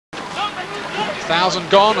1,000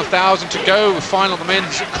 gone, 1,000 to go. Final of the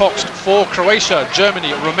men's coxed for Croatia,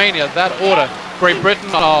 Germany, Romania. That order. Great Britain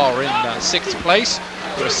are in 6th place.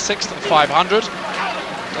 They were 6th at 500.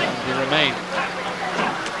 They remain.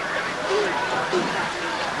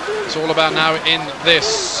 It's all about now in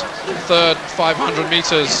this third 500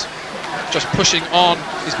 meters. Just pushing on.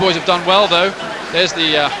 These boys have done well though. There's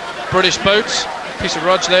the British boat. Piece of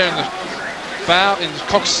rudge there in the bow, in the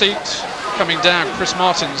cox seat. Coming down, Chris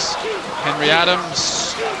Martins, Henry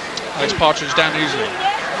Adams, Alex Partridge down easily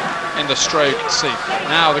in the stroke seat.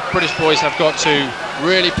 Now the British boys have got to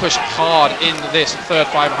really push hard in this third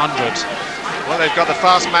 500. Well, they've got the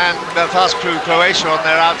fast crew Croatia on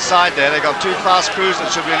their outside there. They've got two fast crews that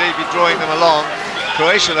should really be drawing them along.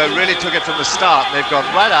 Croatia, though, really took it from the start. They've gone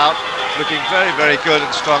right out, looking very, very good and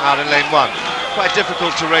strong out in lane 1. Quite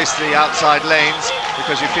difficult to race the outside lanes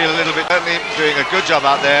because you feel a little bit, certainly doing a good job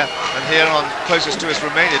out there. And here on closest to us,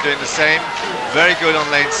 Romania doing the same. Very good on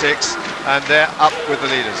lane 6, and they're up with the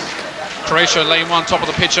leaders. Croatia, lane 1, top of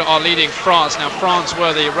the picture, are leading France. Now, France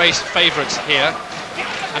were the race favourites here.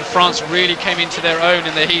 And France really came into their own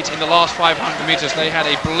in the heat in the last 500 metres. They had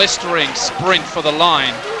a blistering sprint for the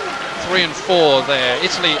line. 3 and 4 there,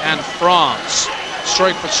 Italy and France.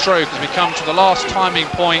 Stroke for stroke as we come to the last timing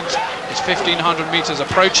point. It's 1,500 metres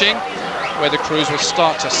approaching, where the crews will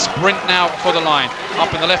start to sprint now for the line.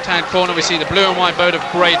 Up in the left-hand corner, we see the blue and white boat of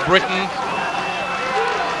Great Britain.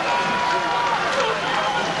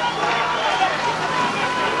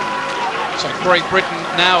 So Great Britain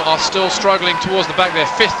now are still struggling towards the back. They're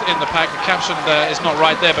 5th in the pack. The caption is not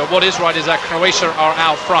right there, but what is right is that Croatia are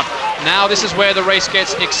out front. Now this is where the race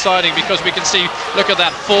gets exciting because we can see, look at that,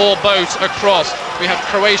 4 boats across. We have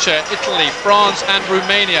Croatia, Italy, France and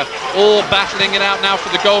Romania all battling it out now for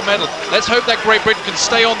the gold medal. Let's hope that Great Britain can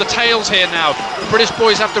stay on the tails here now. The British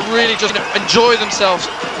boys have to really just enjoy themselves.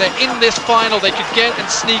 They're in this final. They could get and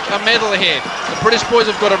sneak a medal here. The British boys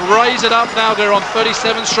have got to raise it up now. They're on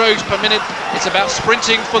 37 strokes per minute. It's about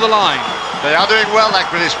sprinting for the line. They are doing well, that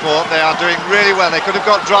British port. They are doing really well. They could have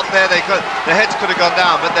got dropped there. Their heads could have gone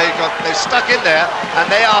down, but they've stuck in there, and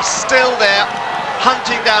they are still there,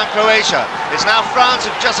 hunting down Croatia. It's now France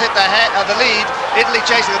who've just hit the lead. Italy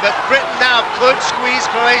chasing them, but Britain now could squeeze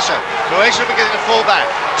Croatia. Croatia beginning to fall back.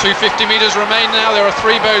 250 metres remain now. There are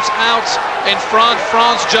 3 boats out in front.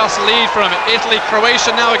 France just lead from Italy.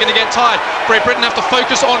 Croatia now are going to get tired. Great Britain have to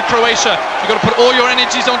focus on Croatia. You've got to put all your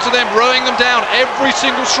energies onto them, rowing them down every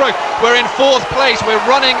single stroke. We're in 4th place. We're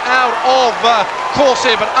running out of course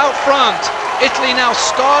here, but out front, Italy now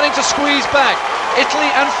starting to squeeze back.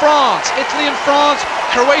 Italy and France,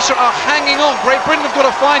 Croatia are hanging on. Great Britain have got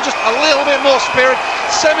to find just a little bit more spirit.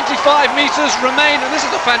 75 metres remain, and this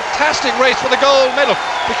is a fantastic race for the gold medal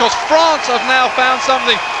because France have now found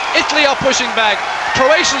something. Italy are pushing back.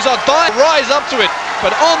 Croatians are dying to rise up to it,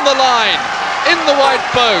 but on the line, in the white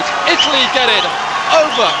boat, Italy get it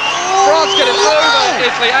over. France get it over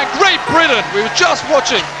Italy, and Great Britain, we were just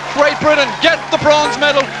watching Great Britain get the bronze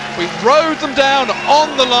medal. We rode them down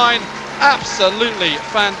on the line. Absolutely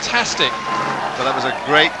fantastic. So that was a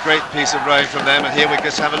great piece of rowing from them, and here we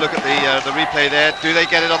just have a look at the replay there. Do they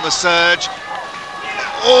get it on the surge?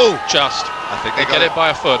 Oh, just. I think they get it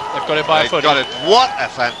by a foot. They've got it by a foot. Got it. What a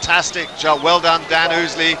fantastic job. Well done, Dan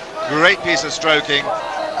Ousley. Great piece of stroking.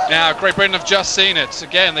 Now, Great Britain have just seen it.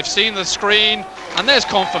 Again, they've seen the screen, and there's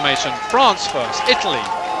confirmation. France first, Italy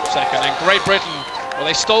second, and Great Britain, well,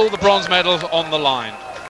 they stole the bronze medal on the line.